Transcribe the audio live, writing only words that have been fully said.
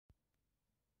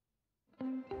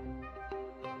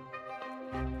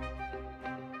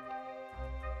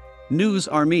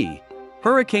NewsRme.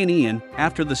 Hurricane Ian.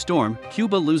 After the storm,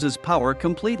 Cuba loses power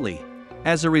completely.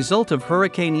 As a result of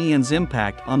Hurricane Ian's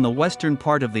impact on the western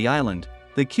part of the island,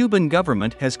 the Cuban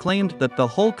government has claimed that the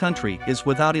whole country is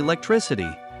without electricity.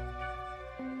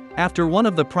 After one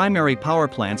of the primary power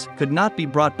plants could not be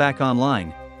brought back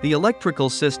online, the electrical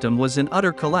system was in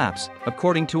utter collapse,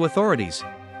 according to authorities.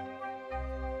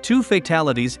 2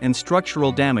 fatalities and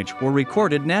structural damage were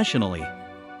recorded nationally.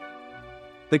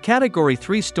 The Category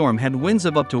 3 storm had winds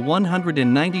of up to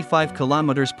 195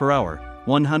 km per hour,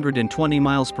 120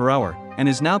 miles per hour, and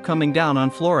is now coming down on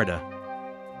Florida.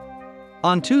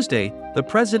 On Tuesday, the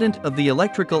president of the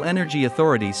Electrical Energy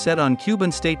Authority said on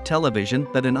Cuban state television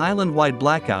that an island-wide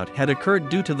blackout had occurred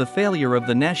due to the failure of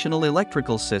the national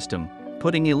electrical system,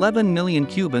 putting 11 million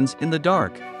Cubans in the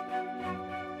dark.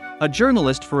 A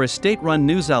journalist for a state-run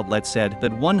news outlet said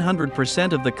that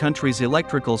 100% of the country's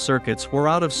electrical circuits were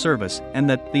out of service and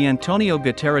that the Antonio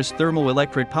Guterres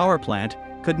thermoelectric power plant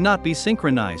could not be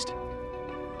synchronized.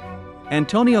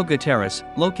 Antonio Guterres,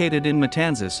 located in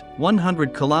Matanzas,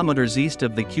 100 kilometers east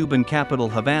of the Cuban capital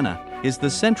Havana, is the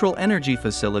central energy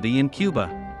facility in Cuba.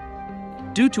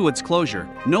 Due to its closure,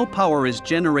 no power is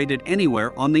generated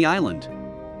anywhere on the island.